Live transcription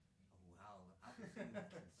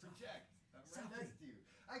Project. I'm right next to you.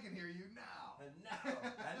 I can hear you now. And now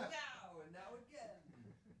again.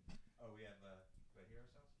 Oh, we have, do I hear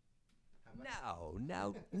ourselves? Now.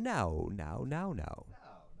 Now. No. Now. Now.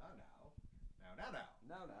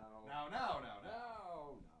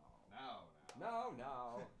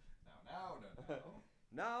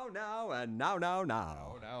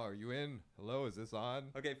 Now, are you in? Hello, is this on?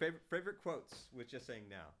 Okay, favorite quotes with just saying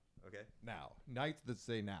now. Okay. Now. Nights that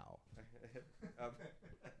say now. Um,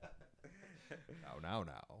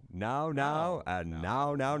 Now. now, and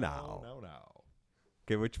now. Now.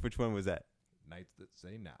 Okay, which one was that? Nights that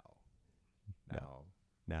say now. Now.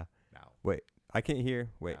 Now. Now. Wait, I can't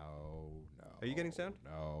hear. Wait. No. Are you getting sound?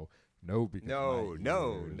 No, because No, my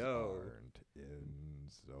no, ears no. aren't in,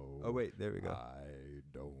 so Oh wait, there we go. I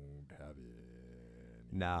don't have any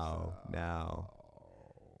Now. sound. Now.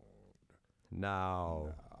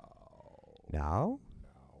 No. Now?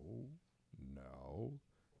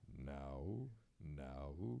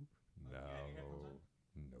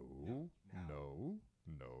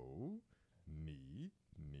 No. Me.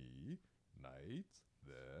 Nights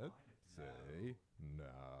that say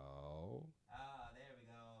now. Ah, there we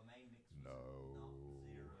go. Main mix was No.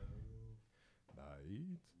 not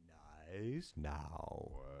 0. Nice. Now.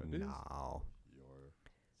 What is Now. your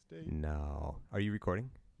state? No. Are you recording?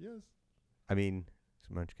 Yes. I mean,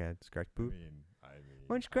 Munchcat, Scratch Boot. I mean.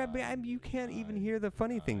 Munchcat, you can't even hear the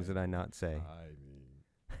funny things that I not say.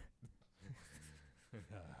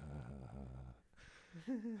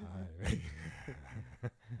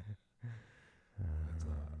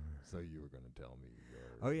 So you were going to tell me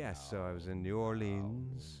your. Oh, yes. So I was in New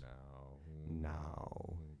Orleans.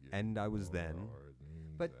 Now. And I was then.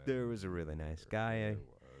 But there was a really nice guy.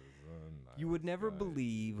 You would never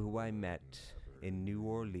believe who I met in New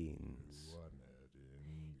Orleans.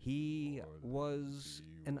 He was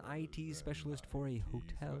an IT specialist for a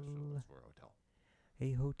hotel.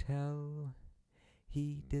 A hotel.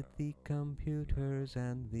 He did the computers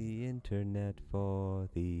and the internet for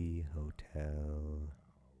the hotel.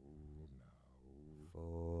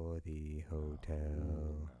 For the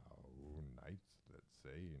hotel. Nights that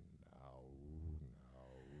say now.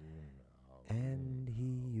 And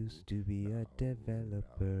he used to be a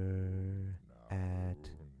developer at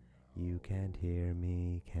You Can't Hear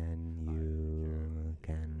Me, Can You?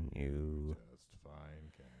 Can you? Just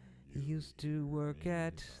fine, can He used to work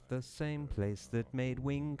at the same place that made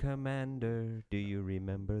Wing Commander. Do you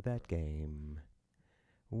remember that game?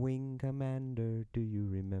 Wing Commander, do you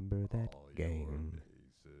remember that game?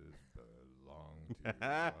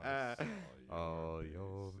 All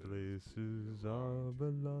your places are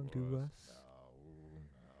belong to us.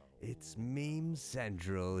 It's Meme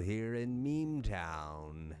Central here in Meme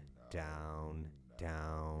Town. Down.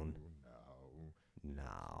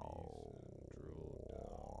 Now.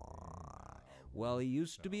 Well, he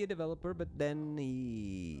used to be a developer, but then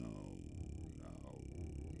he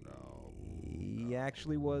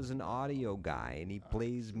actually was an audio guy, and he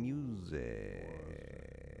plays music,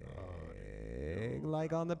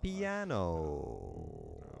 like on the piano.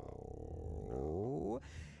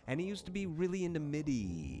 And he used to be really into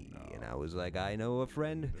MIDI, and I was like, I know a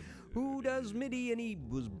friend who does MIDI, and he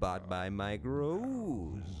was bought by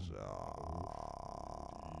Microsoft.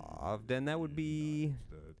 Then that would be,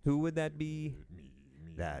 who would that be?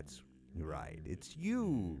 That's right, it's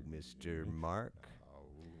you, Mr. Mark.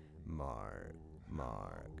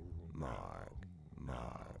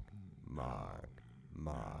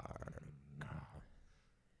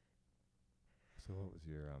 So what was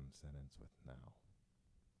your sentence with now?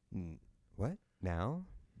 What? Now?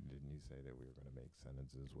 Didn't you say that we were going to make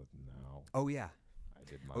sentences with now? Oh, yeah. I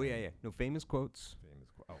did mine. Oh, yeah. No, famous quotes.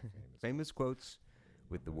 Famous quotes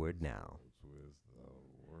with the word now. With the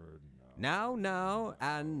word now. Now,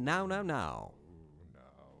 and now. No.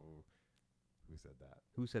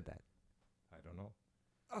 Who said that? I don't know.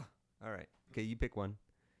 Oh, all right. Okay, you pick one.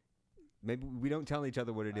 Maybe we don't tell each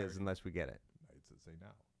other what it is unless we get it. Nights that say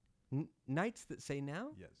now. Nights that say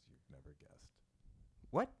now? Yes, you've never guessed.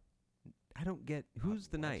 What? I don't get. Who's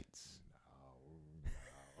the Knights? No.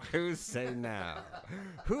 Who say now?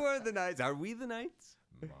 Who are the Knights? Are we the Knights?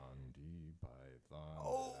 Monty Python.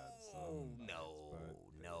 Oh, had some no. nights,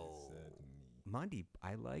 but they said me. Monty,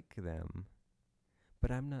 I like them,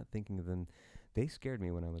 but I'm not thinking of them. They scared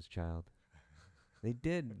me when I was a child. They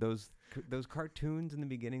did those cartoons in the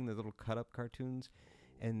beginning, the little cut-up cartoons,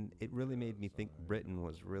 and it really made me think Britain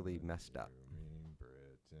was really messed up.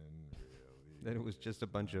 That it was just a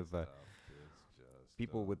bunch of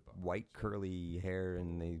people with white curly hair,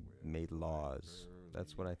 and they made laws.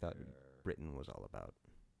 That's what I thought Britain was all about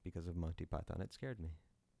because of Monty Python. It scared me.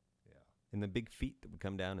 Yeah. And the big feet that would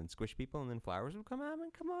come down and squish people, and then flowers would come out. I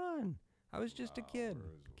mean, come on. I was just a kid.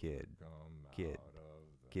 Kid. Kid.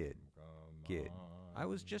 Kid. Kid. I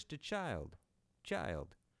was just a child.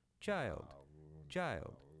 Child. Child.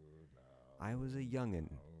 Child. I was a youngin'.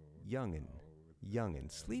 Youngin'. Youngin'.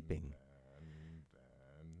 Sleeping.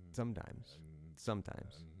 Sometimes.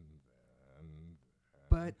 Sometimes.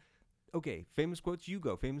 But, okay, famous quotes. You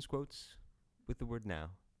go. Famous quotes with the word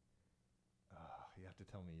now. You have to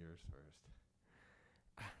tell me yours first.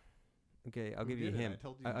 Okay, I'll give you a hint.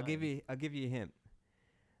 I'll give you a hint.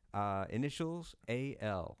 Initials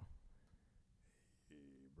A.L.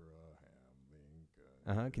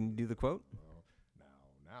 Abraham Lincoln. Can you do the quote?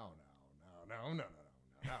 Now.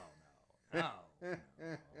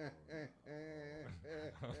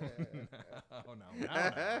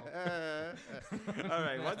 All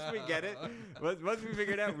right, once we get it, once we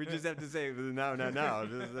figure it out, we just have to say no.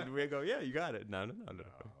 Then we go, yeah, you got it. No.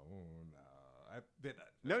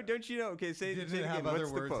 No, don't you know? Okay, say it again. Have What's other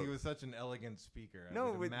the words. quote? He was such an elegant speaker.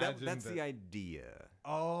 No, that's the idea.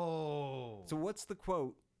 Oh. So what's the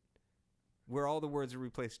quote where all the words are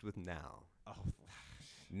replaced with now? Oh.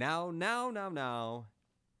 Now.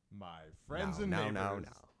 My friends and neighbors. Now.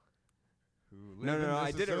 Who No, live in this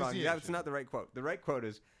I did it wrong. That's association. not the right quote. The right quote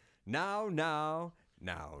is now.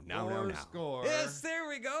 Score. Yes, there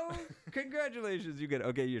we go. Congratulations, you get it.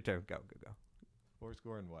 Okay, your turn. Go. Four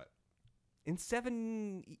score in what? In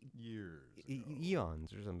 7 Years.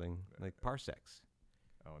 eons or something, like parsecs.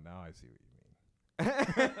 Oh, now I see what you mean.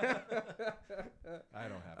 I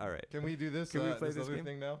don't have. All right. Can we do this? Can we play this other game?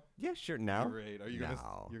 thing now? Yeah, sure. Now. Great. Are you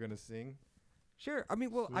you're gonna sing? Sure. I mean,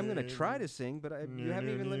 well, I'm gonna try to sing, but you haven't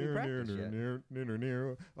even let me practice yet.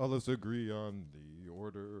 Oh, let's agree on the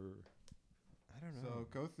order. I don't know. So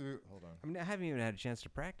go through. Hold on. I mean, I haven't even had a chance to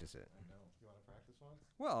practice it. I know. You want to practice once?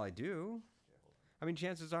 Well, I do. I mean,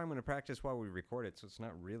 chances are I'm going to practice while we record it, so it's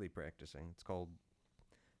not really practicing. It's called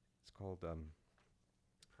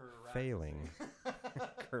failing.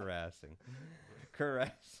 Harassing.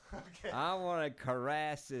 Caress. Okay. I want to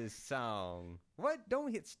caress his song. What?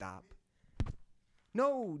 Don't hit stop.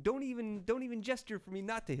 No, don't even gesture for me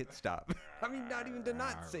not to hit stop. I mean, not even to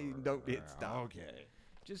not say don't hit stop. Okay.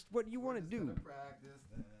 Just what you want to do. Practice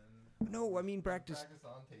then. No, I mean practice. Practice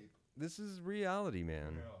on tape. This is reality, man.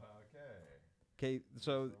 Okay. Okay,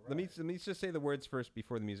 so let me just say the words first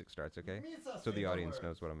before the music starts, okay? Misa, So say the audience word.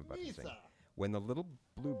 knows what I'm about to sing. Misa. When the little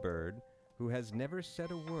bluebird, who has never said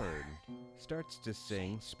a word, starts to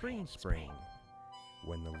sing spring, spring.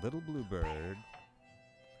 When the little bluebird,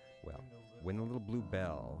 when the little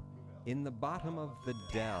bluebell in the bottom of the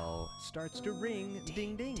dell starts to ring,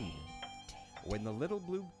 ding, ding. When the little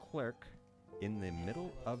blue clerk in the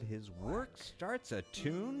middle of his work starts a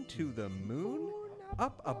tune to the moon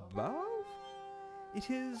up above, it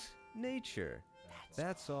is nature.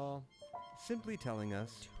 That's all. Simply telling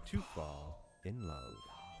us to fall in love.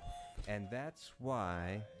 And that's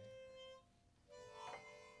why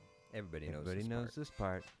everybody knows this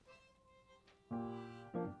part.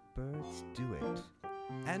 Birds do it,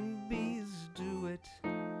 and bees do it.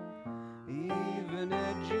 Even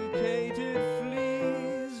educated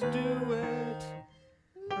fleas do it.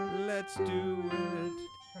 Let's do it.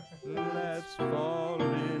 Let's fall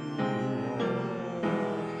in love.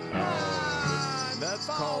 That's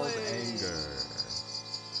called anger.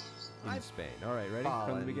 In Spain. All right, ready?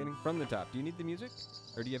 From the beginning? From the top. Do you need the music?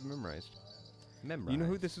 Or do you have it memorized? Memorized. You know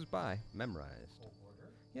who this is by? Memorized.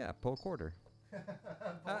 Yeah, Pole Quarter.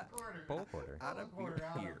 Pole Quarter. Out of your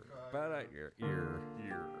ear. But out your ear.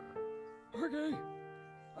 Okay,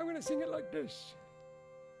 I'm gonna sing it like this.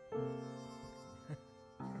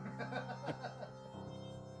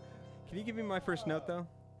 Can you give me my first note, though?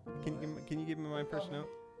 Can you give me my first note?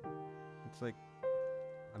 It's like,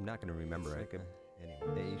 I'm not gonna remember it.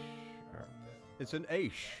 Anyway. It's an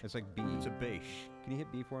Aish. It's like B. It's a bash. Can you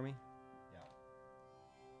hit B for me? Yeah.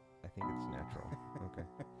 I think it's natural. Okay.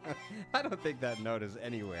 I don't think that note is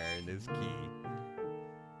anywhere in this key.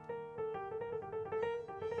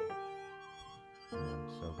 I'm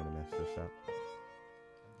so gonna mess this up.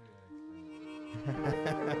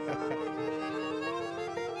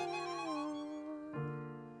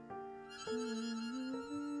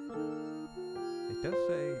 It does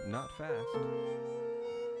say not fast.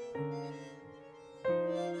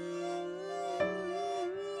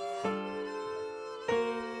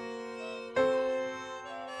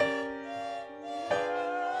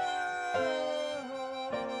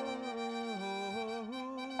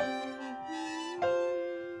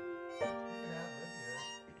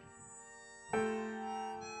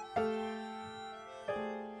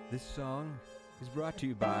 This song is brought to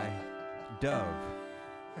you by Dove.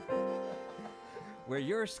 where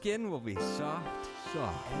your skin will be soft,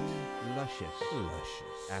 and luscious,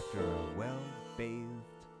 after a well-bathed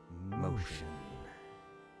motion.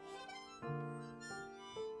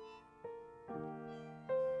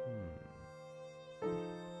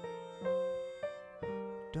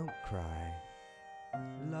 Don't cry.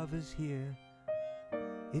 Love is here.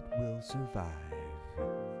 It will survive.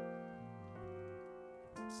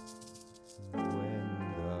 When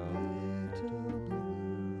the little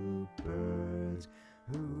blue bird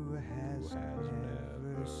who has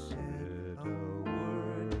never said a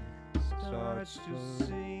word starts to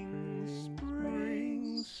sing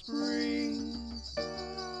spring, spring.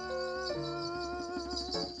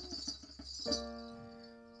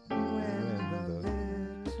 When the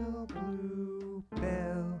little blue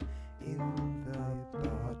bell in the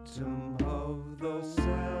bottom of the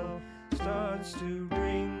cell starts to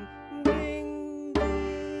ring, ding,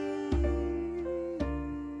 ding.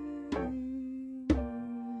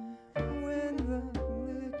 When the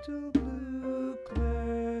little blue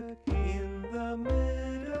clerk in the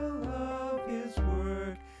middle of his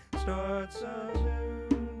work starts a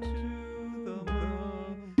tune to the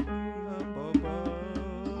moon up above.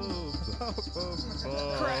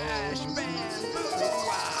 Crash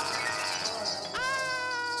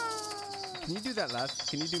Can you do that last?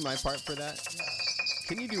 Can you do my part for that?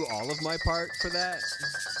 Can you do all of my part for that?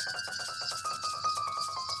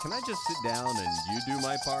 Can I just sit down and you do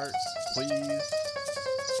my part, please?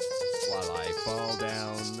 While I fall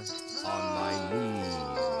down on my knees.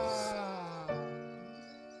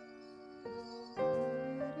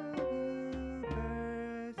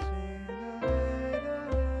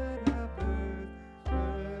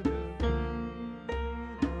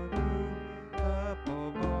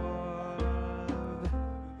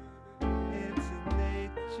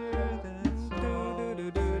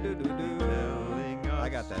 I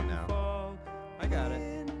got that now. I got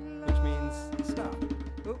it. Which means stop.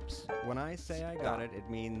 Oops. When I say I got it, it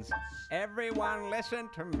means everyone listen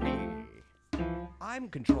to me. I'm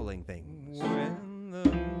controlling things.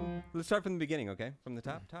 Let's start from the beginning, okay? From the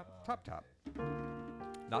top.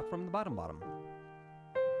 Not from the bottom.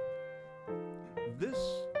 This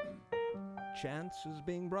chance is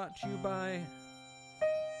being brought to you by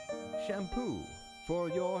shampoo for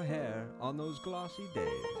your hair on those glossy days.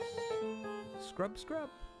 Scrub.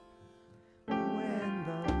 When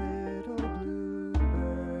the little blue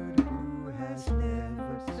bird who has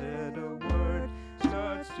never said a word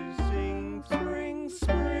starts to sing spring,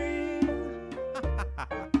 spring.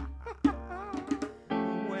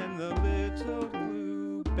 When the little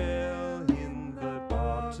blue bell in the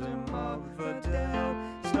bottom of the dell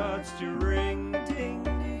starts to ring, ding,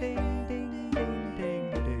 ding, ding, ding, ding,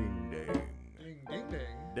 ding, ding, ding.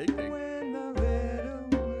 When the little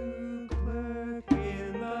blue clerk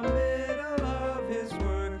in the middle of his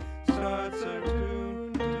work starts a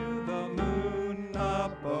tune to the moon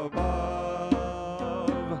up above.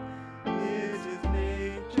 It's his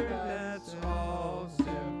nature, that's all,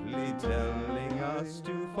 simply telling us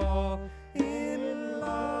to fall in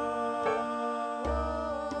love.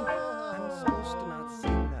 I'm supposed to not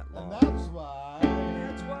sing that long. And that's why.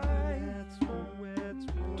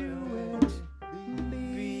 Do it.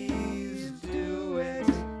 Bees do it.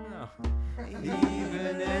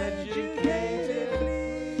 Even educated,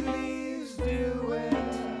 please do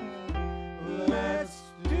it. Let's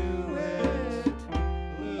do it.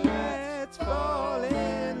 Let's fall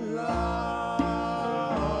in love.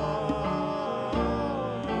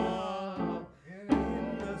 In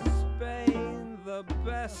the Spain, the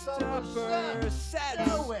best upper sets.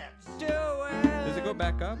 Do it. Do it. Does it go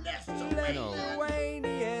back up? No.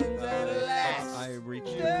 Lithuanians and let's I reached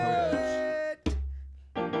do the quota. it.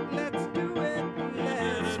 Let's do it.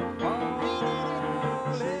 Let's fall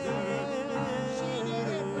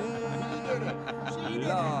in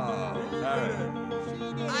love.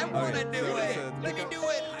 I want to do it. Let me do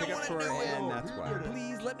it. I want to do it. That's why.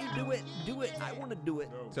 Please let me do it. Do it. I want to do it.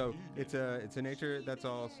 So it's a nature that's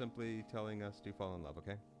all simply telling us to fall in love.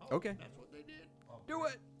 Okay. Okay. That's what they did. Do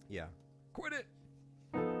it. Yeah. Quit it.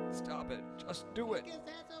 Stop it. Just do it. Guess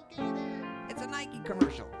that's okay then. It's a Nike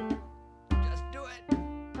commercial. Just do it.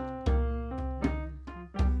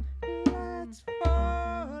 Let's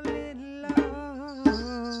fall in love.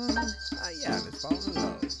 Yeah, let's fall in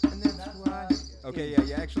love. And that's why. Okay,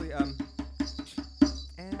 yeah, actually, and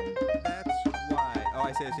that's why. Oh,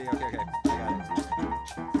 I see. Okay, I got it.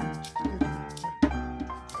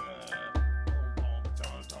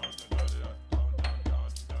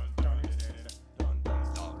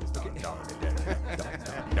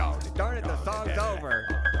 Darn it, the song's over.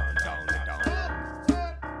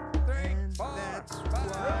 And that's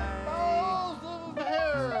why.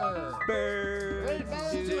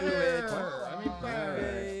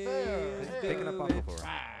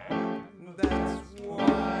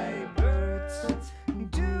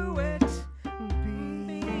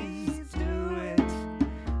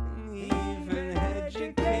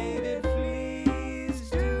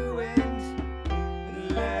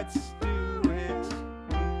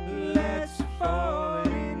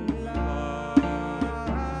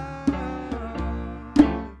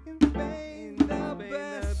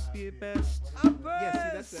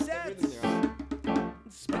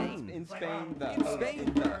 Spain, the. In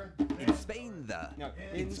Spain, the. In Spain, the. No,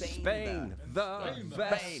 in Spain, the.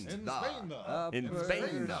 Best. In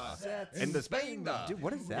Spain, In the Spain, the. Dude,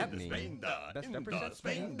 what does that mean? Best in upper the set?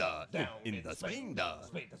 Spain, in the Spain,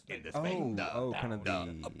 in the Spain, Kind of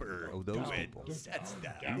the upper, those people. sets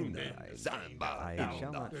down in the samba, I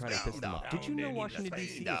shall not try to piss them off. Did you know Washington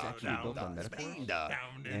D.C. is actually built on metaphors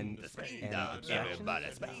and abstractions?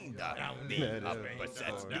 the upper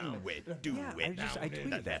sets do it, I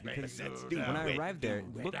tweeted that because when I arrived there,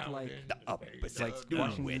 it looked like the upper sets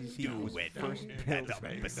Washington D.C. was first built the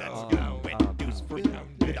upper sets on do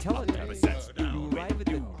the Teletubbies. You arrive at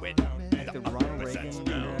the Ronald Reagan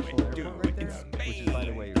International Airport right there, which is, by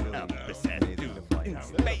the way, really amazing to fly in.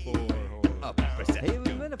 Hey, it was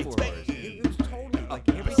metaphors. It was totally like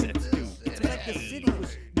everything. It was like the city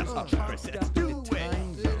was chopped up into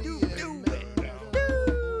time zones.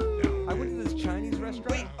 I went to this Chinese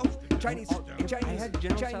restaurant. Chinese. I had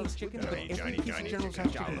General Tso's chicken, but every piece of General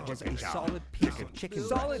Tso's chicken was a solid piece of chicken.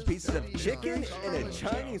 Solid pieces of chicken in a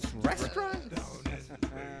Chinese restaurant?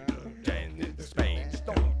 Spain,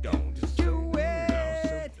 don't Do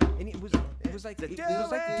it! And it was like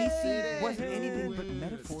DC wasn't anything but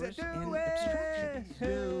metaphors and abstractions.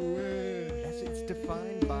 It's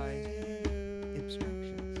defined by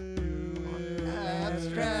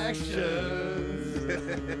abstractions.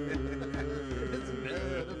 It's a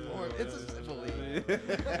metaphor. It's a simile.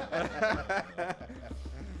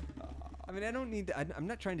 I mean, I don't need to, I'm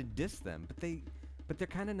not trying to diss them, but they're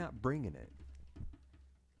kind of not bringing it.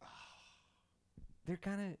 They're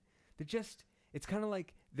just, it's kind of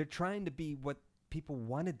like they're trying to be what people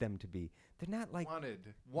wanted them to be. They're not like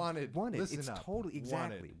Wanted. Listen it's up. totally,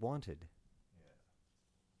 exactly, wanted.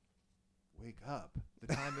 Wake up. The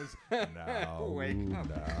time is now. Wake up.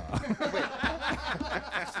 Now.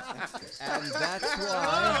 And that's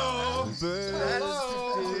why birds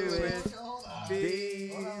do it,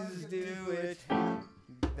 bees do it.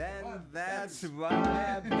 Then that's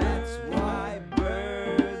why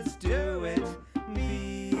birds do it,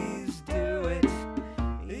 bees do it,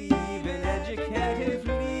 even educated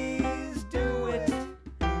fleas do it.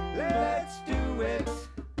 Let's do it.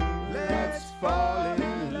 Let's fall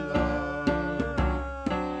in love.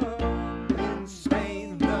 In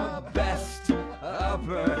Spain, the best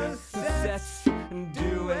upper sets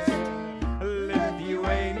do it.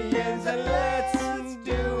 Lithuanians, let's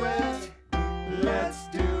do it. Let's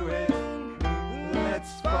do it.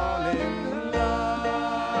 Let's fall in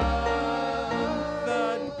love.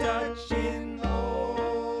 The Dutch in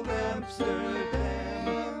old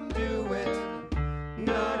Amsterdam do it.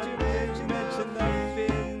 Not to mention the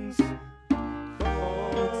Finns.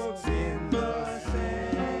 Folks in the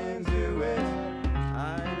sand do it. I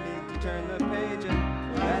need to turn the page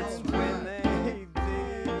and that's when they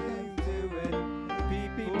do it.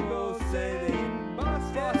 People say they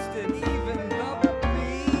Boston, even the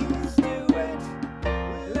bees do it.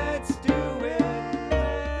 Let's do it.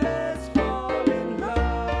 Let's fall in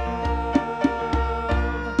love.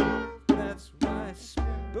 That's why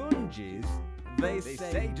sponges, they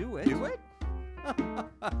say do it. Do it?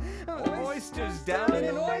 Oysters down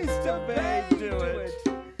in Oyster Bay do it.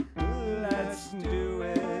 Let's do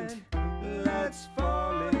it. Let's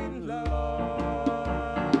fall in love.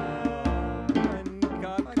 And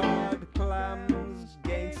cod clams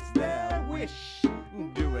against their wish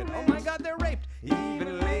do it. Oh my God, they're raped.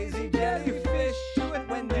 Even lazy jellyfish do it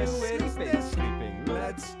when they're sleeping.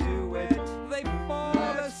 Let's do it. They fall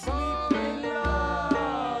asleep in love.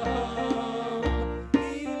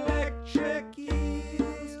 Electric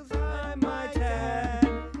eels, I might add,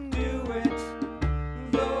 do it.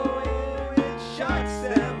 Though it shocks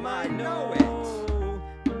them, I know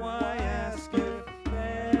it. Why ask if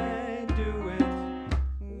they do it?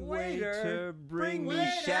 Waiter, bring me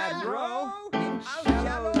Shadrow. In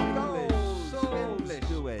shallow souls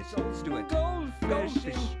do it. Do it.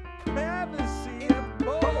 Goldfish, privacy in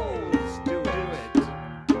bowls do it.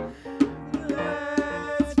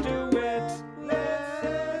 Let's do it.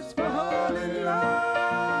 Let's fall in love.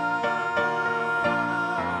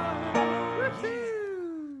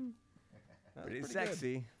 Woohoo! Pretty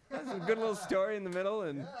sexy. That's a good little story in the middle,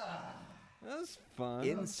 and that was fun.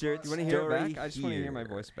 Insert You want to hear it story back? I just want to hear my here.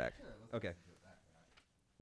 voice back. Okay.